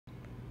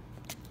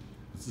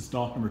This is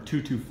stock number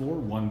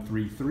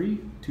 224133,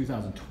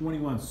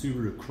 2021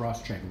 Subaru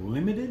Crosstrek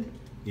Limited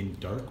in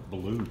dark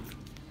blue.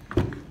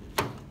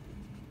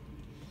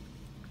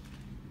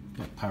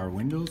 Got power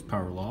windows,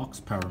 power locks,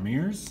 power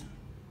mirrors,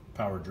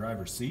 power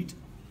driver's seat.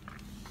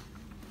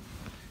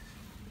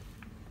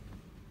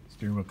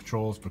 Steering wheel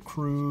controls for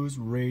cruise,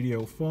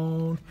 radio,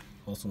 phone,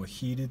 also a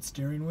heated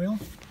steering wheel.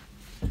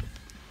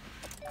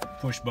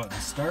 Push button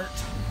start.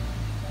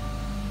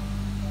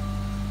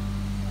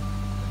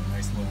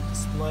 Nice little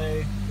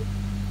display.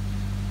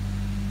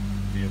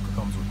 Vehicle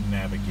comes with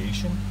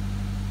navigation.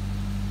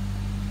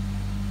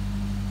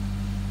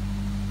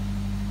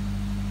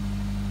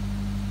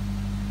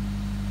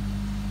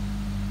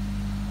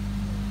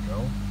 There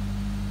we go.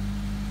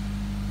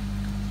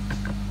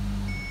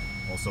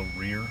 Also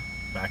rear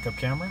backup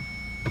camera.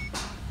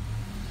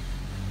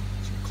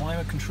 So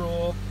climate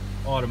control,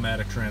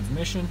 automatic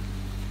transmission.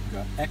 We've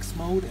got X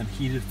mode and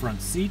heated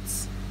front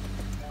seats.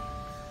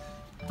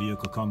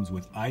 Vehicle comes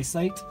with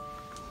eyesight.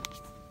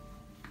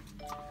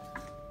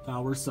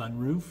 Power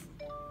sunroof.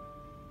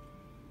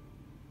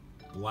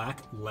 Black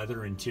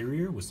leather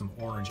interior with some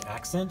orange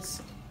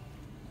accents.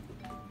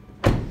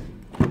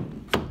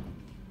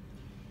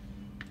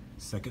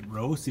 Second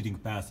row, seating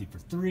capacity for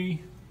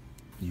 3.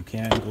 You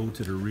can go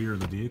to the rear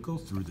of the vehicle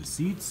through the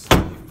seats. They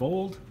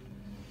fold.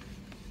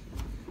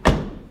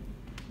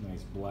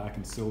 Nice black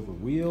and silver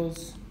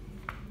wheels.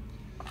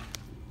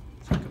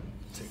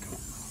 Take out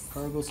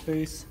cargo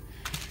space.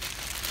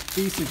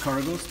 Decent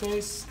cargo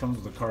space. Comes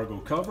with a cargo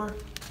cover.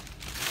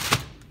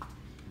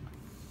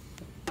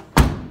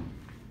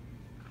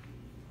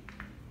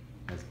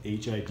 Has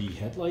HID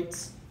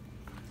headlights.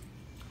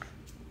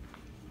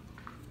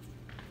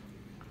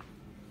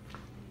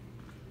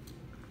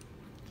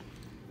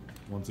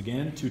 Once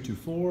again,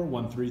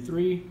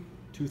 224133,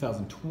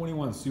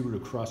 2021 Subaru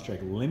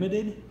Crosstrek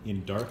Limited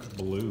in dark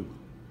blue.